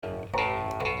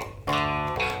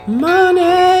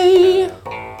Money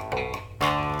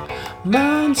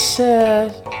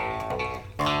Mindset.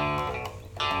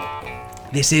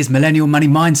 This is Millennial Money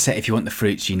Mindset. If you want the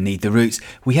fruits, you need the roots.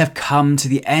 We have come to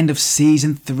the end of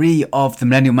season 3 of the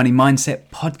Millennial Money Mindset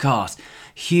podcast.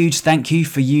 Huge thank you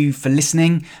for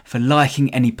listening, for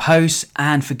liking any posts,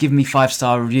 and for giving me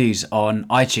 5-star reviews on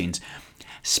iTunes.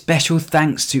 Special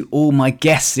thanks to all my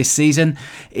guests this season.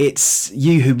 It's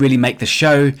you who really make the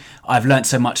show. I've learnt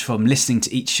so much from listening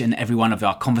to each and every one of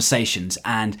our conversations,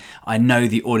 and I know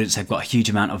the audience have got a huge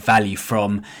amount of value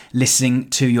from listening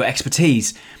to your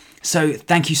expertise. So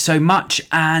thank you so much,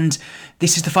 and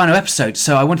this is the final episode.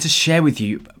 So I wanted to share with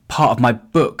you part of my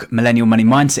book, Millennial Money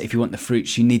Mindset. If you want the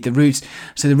fruits, you need the roots.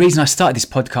 So the reason I started this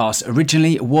podcast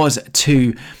originally was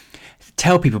to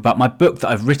tell people about my book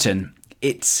that I've written.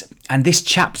 And this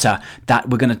chapter that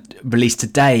we're going to release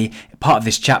today, part of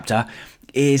this chapter,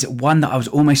 is one that I was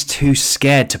almost too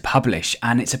scared to publish,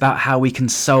 and it's about how we can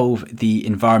solve the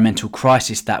environmental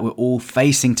crisis that we're all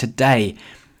facing today.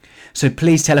 So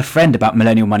please tell a friend about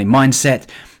Millennial Money Mindset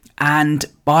and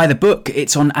buy the book.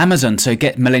 It's on Amazon, so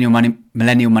get Millennial Money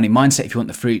Mindset. If you want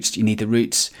the fruits, you need the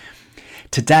roots.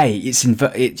 Today, you can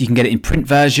get it in print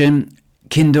version,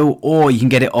 Kindle, or you can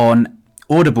get it on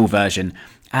Audible version.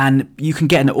 And you can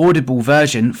get an Audible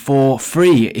version for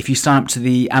free if you sign up to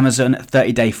the Amazon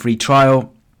 30-day free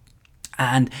trial.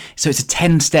 And so it's a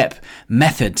 10-step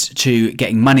method to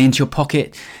getting money into your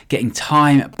pocket, getting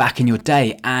time back in your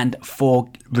day, and for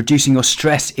reducing your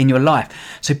stress in your life.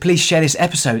 So please share this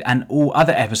episode and all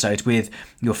other episodes with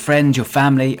your friends, your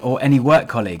family, or any work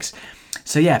colleagues.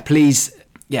 So please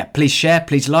share,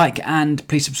 please like, and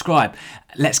please subscribe.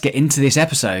 Let's get into this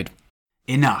episode.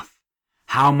 Enough.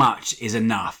 How much is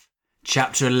enough?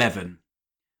 Chapter 11.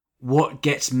 What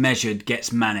gets measured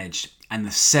gets managed, and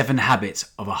the 7 habits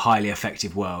of a highly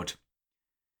effective world.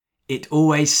 It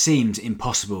always seems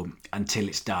impossible until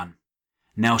it's done.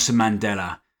 Nelson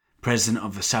Mandela, President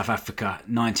of South Africa,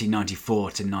 1994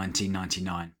 to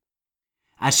 1999.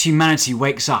 As humanity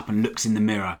wakes up and looks in the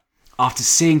mirror, after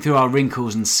seeing through our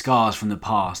wrinkles and scars from the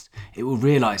past, it will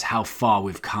realise how far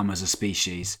we've come as a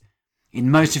species.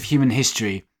 In most of human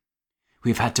history,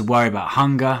 we've had to worry about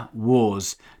hunger,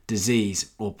 wars,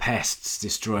 disease, or pests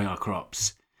destroying our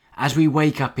crops. As we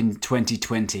wake up in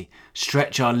 2020,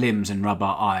 stretch our limbs and rub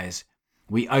our eyes,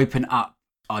 we open up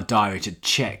our diary to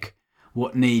check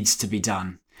what needs to be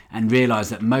done and realise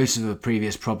that most of the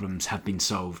previous problems have been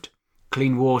solved.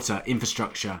 Clean water,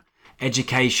 infrastructure,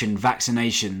 education,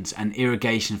 vaccinations, and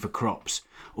irrigation for crops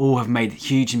all have made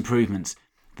huge improvements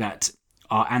that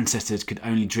our ancestors could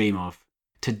only dream of.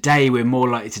 Today we're more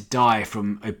likely to die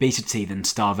from obesity than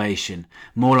starvation,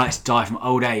 more likely to die from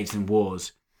old age than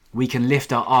wars. We can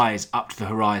lift our eyes up to the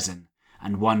horizon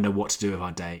and wonder what to do with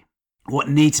our day. What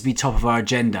needs to be top of our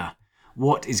agenda?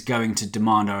 What is going to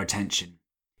demand our attention?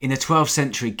 In the 12th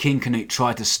century, King Canute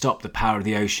tried to stop the power of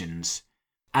the oceans.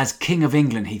 As King of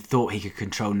England, he thought he could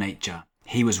control nature.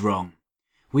 He was wrong.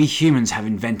 We humans have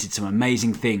invented some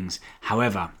amazing things.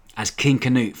 However, as King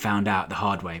Canute found out the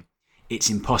hard way, it's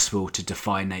impossible to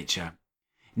defy nature.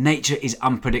 Nature is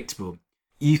unpredictable.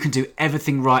 You can do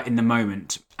everything right in the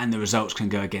moment and the results can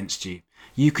go against you.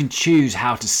 You can choose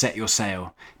how to set your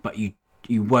sail, but you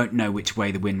won't know which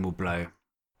way the wind will blow.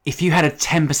 If you had a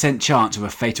 10% chance of a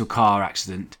fatal car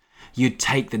accident, you'd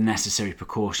take the necessary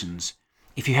precautions.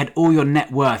 If you had all your net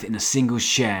worth in a single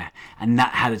share and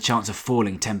that had a chance of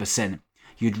falling 10%,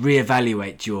 you'd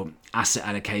reevaluate your asset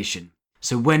allocation.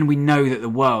 So when we know that the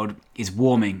world is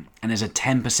warming and there's a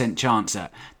 10% chance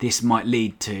that this might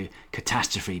lead to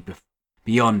catastrophe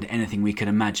beyond anything we can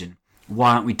imagine,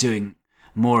 why aren't we doing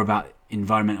more about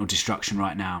environmental destruction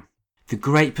right now? The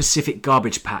Great Pacific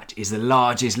Garbage Patch is the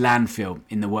largest landfill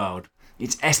in the world.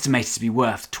 It's estimated to be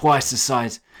twice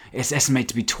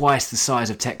the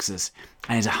size of Texas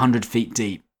and is 100 feet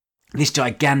deep. This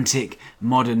gigantic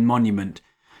modern monument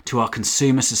to our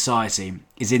consumer society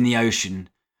is in the ocean,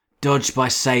 dodged by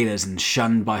sailors and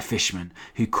shunned by fishermen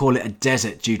who call it a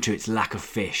desert due to its lack of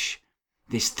fish.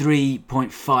 This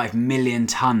 3.5 million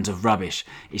tonnes of rubbish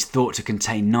is thought to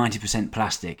contain 90%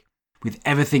 plastic, with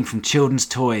everything from children's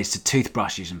toys to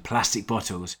toothbrushes and plastic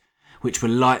bottles, which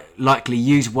were likely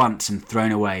used once and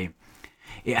thrown away.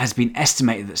 It has been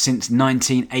estimated that since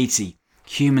 1980,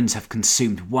 humans have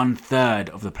consumed 1/3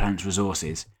 of the planet's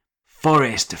resources.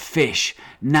 Forest, fish,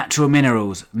 natural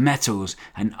minerals, metals,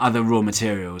 and other raw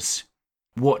materials.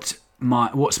 What's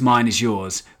mine is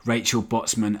yours, Rachel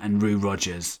Botsman and Rue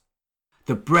Rogers.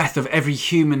 The breath of every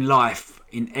human life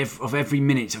of every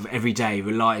minute of every day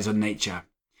relies on nature.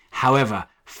 However,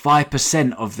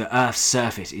 5% of the Earth's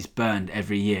surface is burned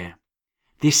every year.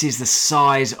 This is the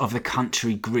size of the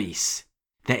country Greece.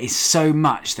 There is so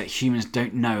much that humans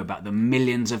don't know about the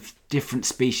millions of different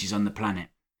species on the planet.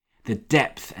 The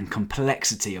depth and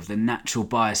complexity of the natural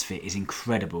biosphere is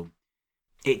incredible.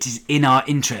 It is in our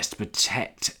interest to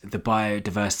protect the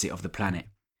biodiversity of the planet.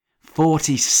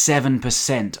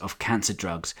 47% of cancer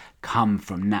drugs come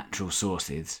from natural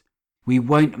sources. We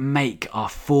won't make our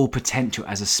full potential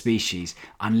as a species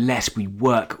unless we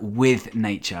work with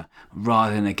nature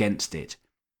rather than against it.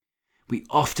 We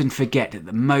often forget that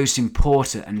the most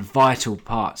important and vital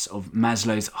parts of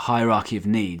Maslow's hierarchy of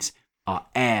needs are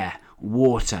air,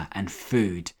 water and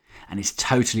food, and is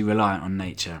totally reliant on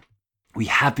nature. We've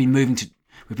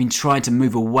been trying to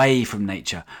move away from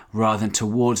nature rather than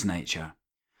towards nature.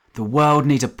 The world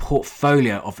needs a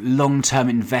portfolio of long-term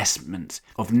investments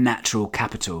of natural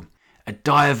capital. A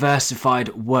biodiversified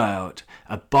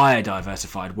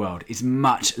world is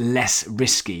much less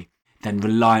risky than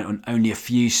reliant on only a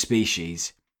few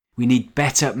species. We need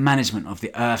better management of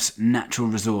the Earth's natural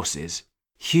resources.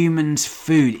 Humans'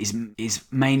 food is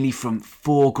mainly from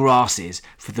 4 grasses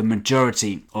for the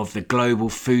majority of the global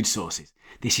food sources.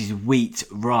 This is wheat,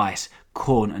 rice,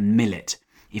 corn and millet.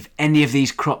 If any of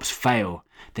these crops fail,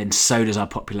 then so does our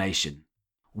population.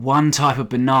 One type of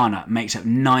banana makes up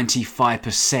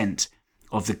 95%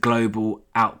 of the global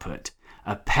output.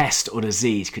 A pest or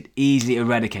disease could easily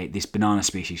eradicate this banana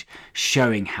species,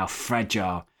 showing how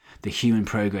fragile the human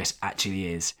progress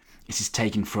actually is. This is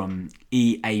taken from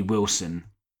E.A. Wilson.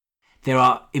 There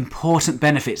are important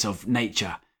benefits of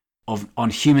nature on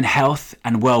human health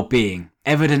and well-being.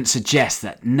 Evidence suggests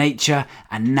that nature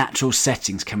and natural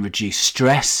settings can reduce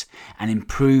stress and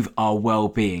improve our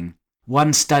well-being.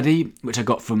 One study, which I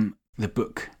got from the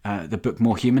book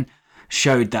More Human,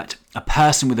 showed that a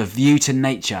person with a view to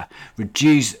nature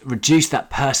reduced that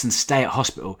person's stay at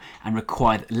hospital and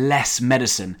required less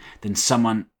medicine than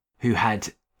someone who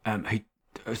had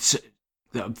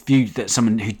viewed that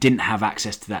someone who didn't have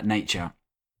access to that nature.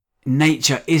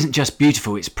 Nature isn't just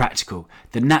beautiful, it's practical.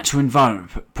 The natural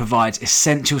environment provides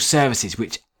essential services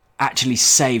which actually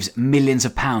saves millions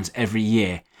of pounds every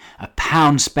year. A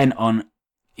pound spent on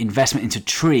investment into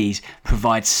trees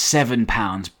provides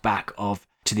 £7 back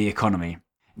to the economy.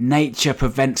 Nature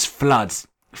prevents floods,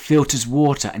 filters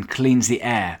water and cleans the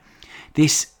air.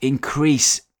 This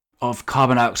increase of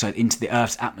carbon dioxide into the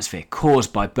Earth's atmosphere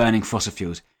caused by burning fossil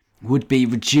fuels would be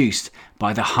reduced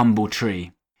by the humble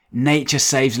tree. Nature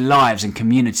saves lives and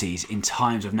communities in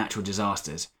times of natural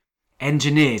disasters.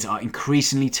 Engineers are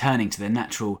increasingly turning to the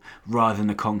natural rather than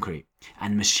the concrete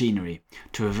and machinery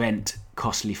to prevent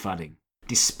costly flooding.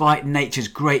 Despite nature's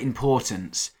great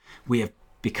importance, we have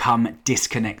become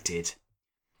disconnected,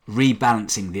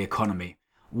 rebalancing the economy.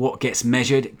 What gets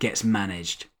measured gets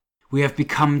managed. We have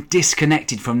become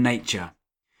disconnected from nature.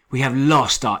 We have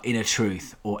lost our inner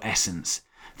truth or essence.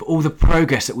 For all the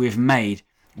progress that we have made,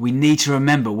 we need to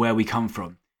remember where we come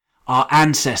from. Our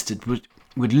ancestors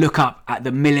would look up at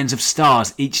the millions of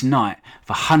stars each night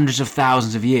for hundreds of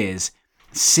thousands of years,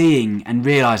 seeing and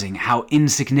realising how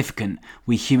insignificant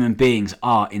we human beings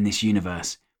are in this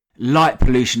universe. Light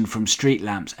pollution from street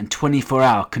lamps and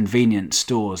 24-hour convenience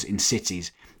stores in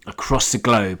cities across the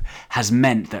globe has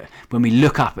meant that when we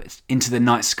look up into the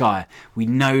night sky, we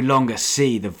no longer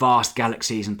see the vast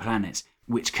galaxies and planets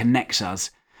which connects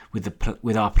us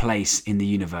with our place in the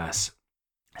universe.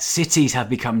 Cities have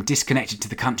become disconnected to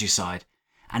the countryside,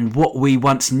 and what we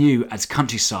once knew as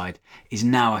countryside is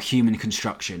now a human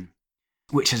construction,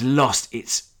 which has lost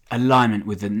its alignment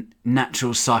with the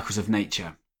natural cycles of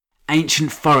nature.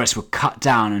 Ancient forests were cut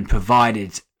down and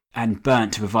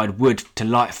burnt to provide wood to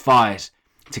light fires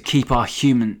to keep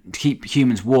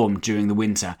humans warm during the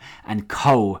winter, and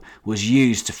coal was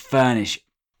used to furnish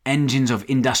engines of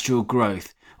industrial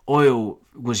growth. Oil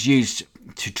was used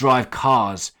to drive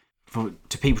cars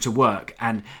to people to work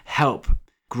and help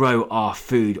grow our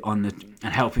food and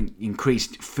helping increase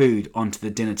food onto the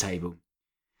dinner table.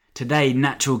 Today,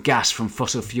 natural gas from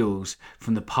fossil fuels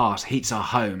from the past heats our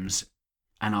homes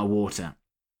and our water.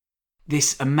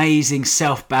 This amazing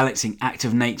self-balancing act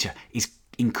of nature is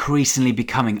increasingly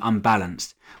becoming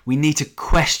unbalanced. We need to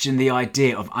question the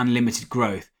idea of unlimited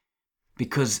growth,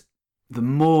 because the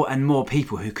more and more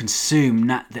people who consume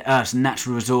the Earth's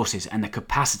natural resources and the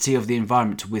capacity of the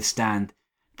environment to withstand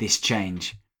this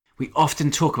change. We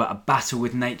often talk about a battle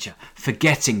with nature,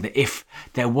 forgetting that if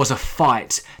there was a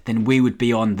fight, then we would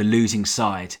be on the losing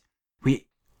side. We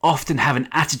often have an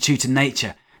attitude to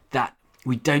nature that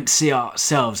we don't see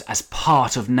ourselves as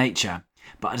part of nature,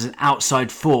 but as an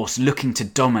outside force looking to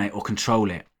dominate or control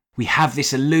it. We have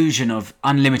this illusion of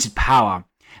unlimited power,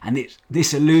 and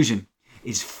this illusion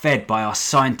is fed by our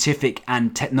scientific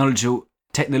and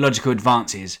technological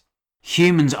advances.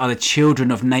 Humans are the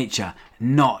children of nature,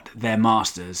 not their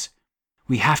masters.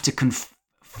 We have to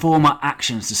conform our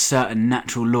actions to certain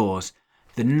natural laws.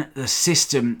 The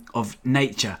system of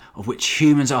nature of which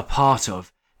humans are part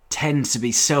of tends to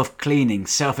be self-cleaning,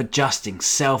 self-adjusting,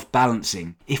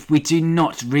 self-balancing. If we do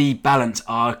not rebalance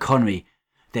our economy,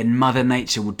 then Mother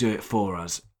Nature will do it for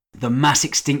us. The mass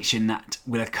extinction that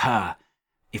will occur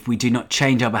if we do not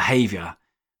change our behaviour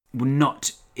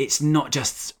it's not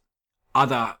just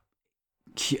other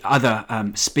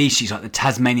species like the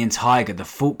Tasmanian tiger, the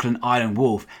Falkland Island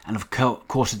wolf, and of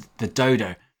course the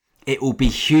dodo. It will be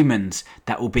humans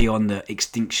that will be on the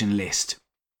extinction list.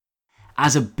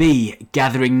 As a bee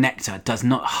gathering nectar does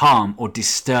not harm or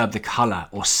disturb the colour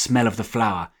or smell of the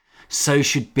flower, so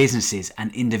should businesses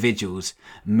and individuals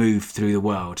move through the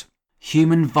world.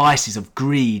 Human vices of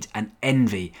greed and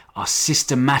envy are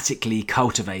systematically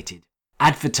cultivated.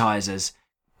 Advertisers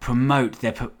promote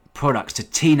their products to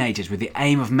teenagers with the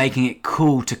aim of making it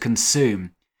cool to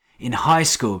consume. In high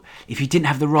school, if you didn't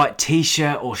have the right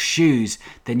t-shirt or shoes,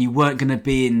 then you weren't going to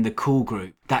be in the cool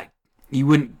group.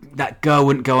 That girl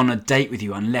wouldn't go on a date with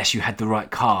you unless you had the right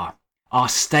car. Our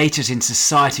status in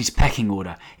society's pecking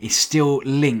order is still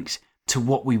linked to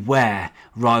what we wear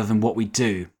rather than what we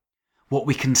do, what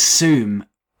we consume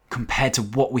compared to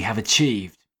what we have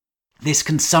achieved. This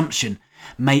consumption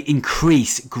may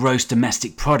increase gross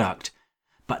domestic product,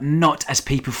 but not as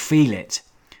people feel it.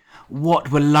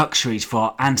 What were luxuries for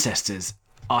our ancestors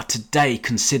are today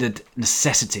considered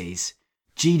necessities.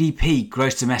 GDP,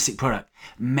 gross domestic product,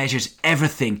 measures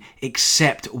everything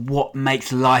except what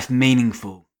makes life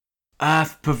meaningful.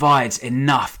 Earth provides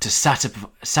enough to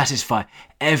satisfy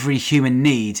every human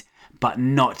need, but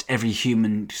not every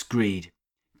human's greed.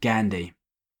 Gandhi.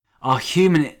 Our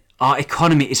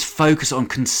economy is focused on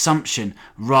consumption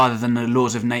rather than the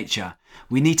laws of nature.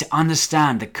 We need to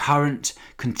understand the current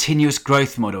continuous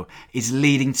growth model is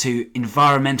leading to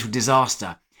environmental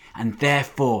disaster and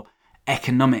therefore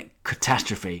economic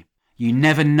catastrophe. You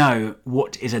never know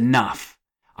what is enough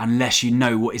unless you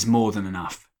know what is more than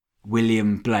enough.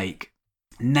 William Blake.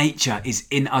 Nature is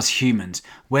in us humans.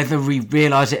 Whether we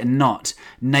realise it or not,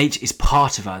 nature is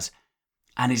part of us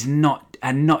and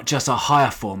not just our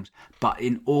higher forms, but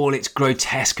in all its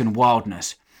grotesque and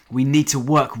wildness. We need to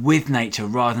work with nature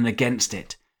rather than against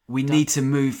it. We need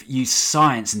to use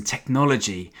science and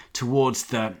technology towards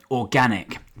the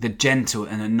organic, the gentle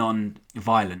and the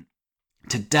non-violent.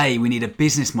 Today we need a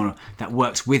business model that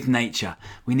works with nature.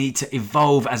 We need to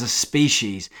evolve as a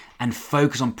species and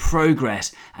focus on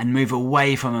progress and move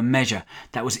away from a measure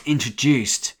that was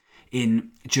introduced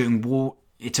during war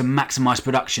to maximise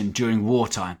production during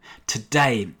wartime.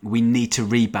 Today we need to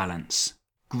rebalance.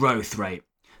 Growth rate.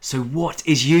 So what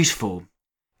is useful?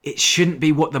 It shouldn't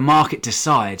be what the market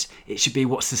decides, it should be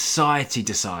what society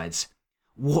decides.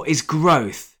 What is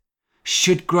growth?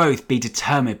 Should growth be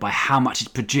determined by how much is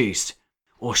produced?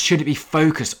 Or should it be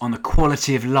focused on the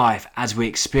quality of life as we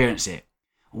experience it?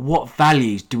 What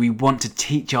values do we want to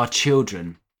teach our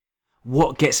children?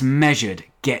 What gets measured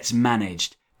gets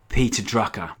managed. Peter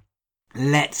Drucker.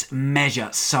 Let's measure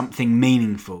something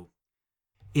meaningful.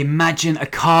 Imagine a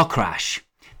car crash.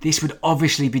 This would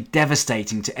obviously be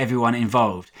devastating to everyone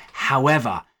involved.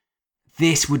 However,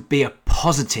 this would be a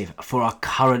positive for our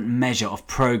current measure of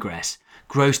progress,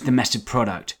 gross domestic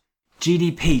product.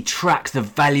 GDP tracks the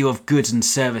value of goods and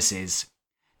services.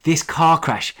 This car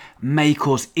crash may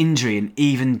cause injury and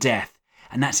even death,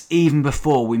 and that's even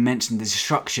before we mention the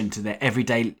destruction to their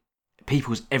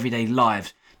people's everyday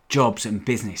lives, jobs and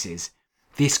businesses.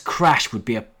 This crash would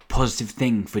be a positive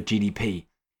thing for GDP.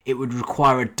 It would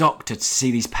require a doctor to see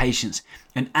these patients,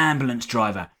 an ambulance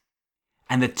driver,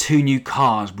 and the 2 new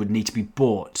cars would need to be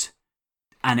bought.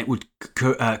 And it would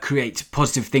create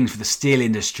positive things for the steel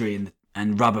industry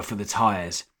and rubber for the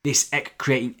tyres. This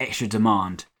creating extra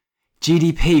demand.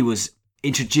 GDP was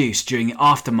introduced during the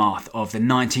aftermath of the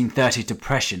 1930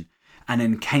 depression and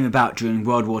then came about during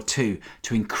World War II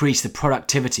to increase the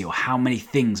productivity or how many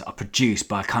things are produced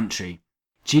by a country.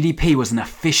 GDP was an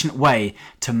efficient way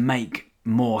to make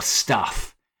more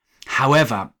stuff.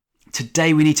 However,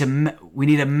 today we need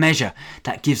a measure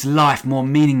that gives life more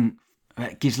meaning.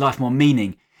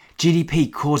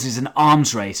 GDP causes an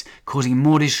arms race, causing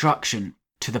more destruction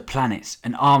to the planet,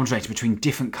 an arms race between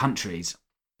different countries.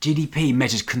 GDP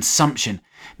measures consumption,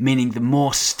 meaning the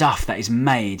more stuff that is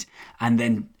made and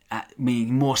then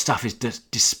meaning more stuff is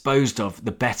disposed of,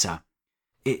 the better.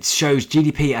 It shows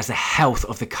GDP as the health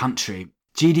of the country.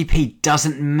 GDP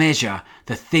doesn't measure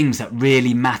the things that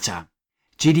really matter.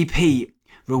 GDP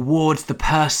rewards the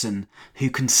person who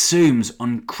consumes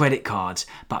on credit cards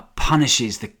but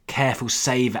punishes the careful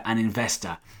saver and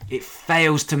investor. It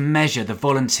fails to measure the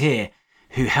volunteer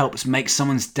who helps make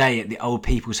someone's day at the old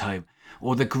people's home,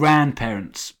 or the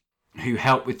grandparents who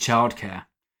help with childcare.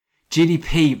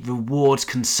 GDP rewards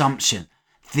consumption.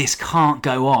 This can't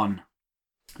go on.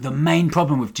 The main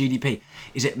problem with GDP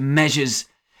is it measures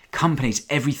companies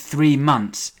every 3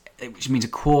 months, which means a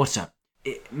quarter.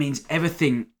 It means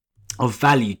everything of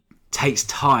value takes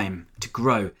time to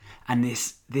grow, and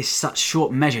this such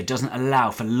short measure doesn't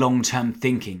allow for long-term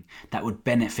thinking that would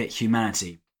benefit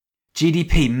humanity.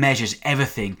 GDP measures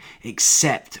everything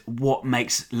except what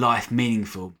makes life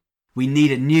meaningful. We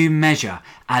need a new measure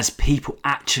as people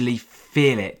actually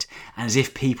feel it and as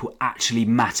if people actually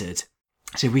mattered.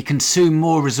 So if we consume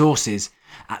more resources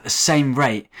at the same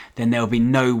rate, then there will be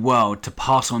no world to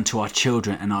pass on to our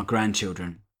children and our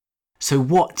grandchildren. So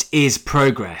what is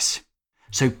progress?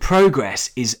 So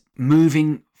progress is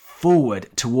moving forward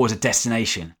towards a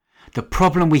destination. The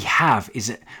problem we have is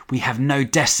that we have no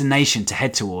destination to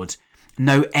head towards,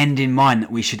 no end in mind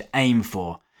that we should aim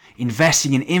for.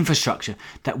 Investing in infrastructure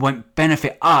that won't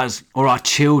benefit us or our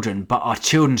children, but our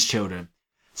children's children.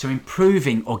 So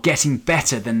improving or getting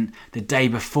better than the day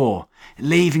before,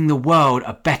 leaving the world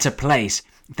a better place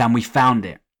than we found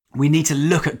it. We need to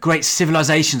look at great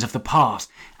civilizations of the past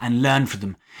and learn from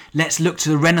them. Let's look to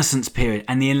the Renaissance period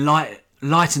and the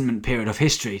Enlightenment period of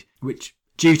history, which,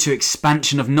 due to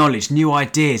expansion of knowledge, new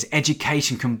ideas,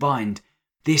 education combined,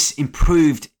 this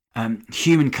improved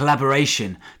human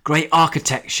collaboration, great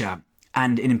architecture,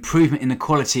 and an improvement in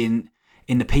equality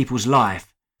in the people's life.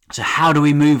 So how do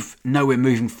we know we're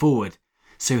moving forward?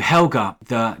 So Helga,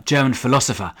 the German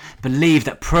philosopher, believed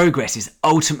that progress is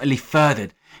ultimately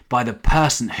furthered by the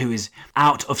person who is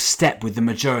out of step with the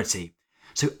majority.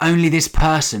 So only this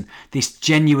person, this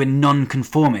genuine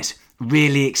non-conformist,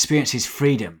 really experiences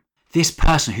freedom. This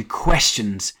person who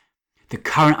questions the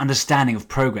current understanding of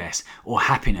progress or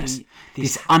happiness.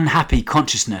 This unhappy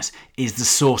consciousness is the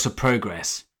source of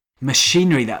progress.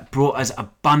 Machinery that brought us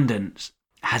abundance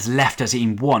has left us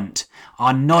in want.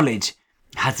 Our knowledge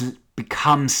has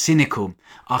become cynical.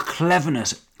 Our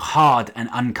cleverness hard and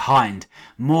unkind.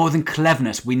 More than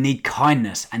cleverness, we need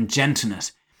kindness and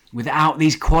gentleness. Without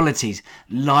these qualities,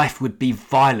 life would be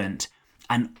violent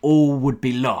and all would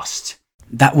be lost.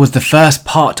 That was the first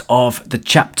part of the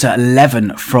chapter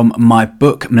 11 from my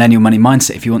book, Millennial Money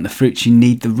Mindset. If you want the fruits, you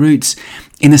need the roots.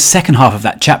 In the second half of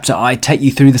that chapter, I take you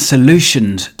through the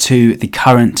solutions to the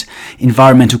current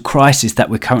environmental crisis that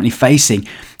we're currently facing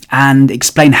and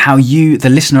explain how you, the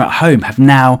listener at home, have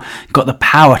now got the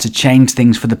power to change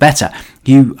things for the better.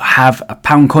 You have a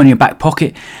pound coin in your back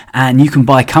pocket and you can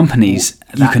buy companies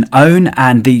you can own,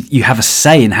 and you have a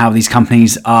say in how these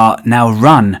companies are now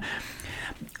run.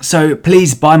 So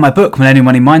please buy my book, Millennial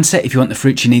Money Mindset, if you want the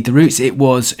fruits, you need the roots. It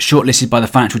was shortlisted by the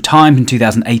Financial Times in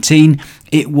 2018.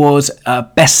 It was a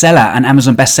bestseller, an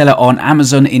Amazon bestseller on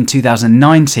Amazon in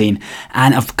 2019.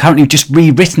 And I've currently just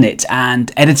rewritten it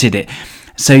and edited it.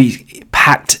 So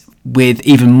packed with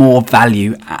even more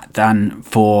value than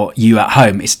for you at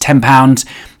home. It's £10.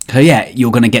 So yeah,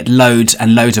 you're going to get loads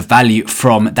and loads of value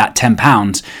from that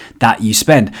 £10 that you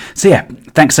spend. So yeah,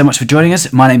 thanks so much for joining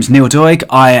us. My name's Neil Doig.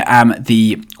 I am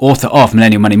the author of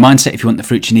Millennial Money Mindset, if you want the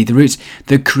fruits, you need the roots,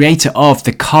 the creator of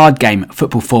the card game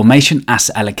Football Formation,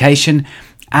 Asset Allocation,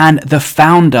 and the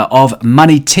founder of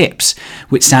Money Tips,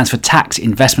 which stands for Tax,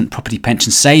 Investment, Property,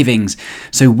 Pension, Savings.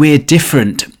 So we're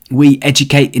different. We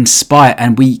educate, inspire,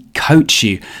 and we coach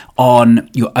you on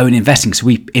your own investing. So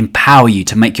we empower you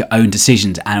to make your own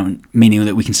decisions, and meaning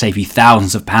that we can save you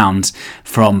thousands of pounds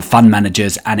from fund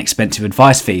managers and expensive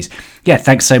advice fees. Yeah,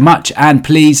 thanks so much. And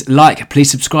please like, please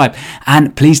subscribe,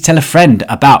 and please tell a friend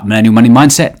about Millennial Money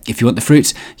Mindset. If you want the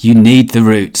fruits, you need the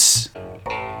roots.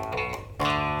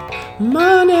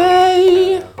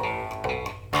 Money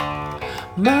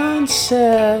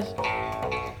Mindset.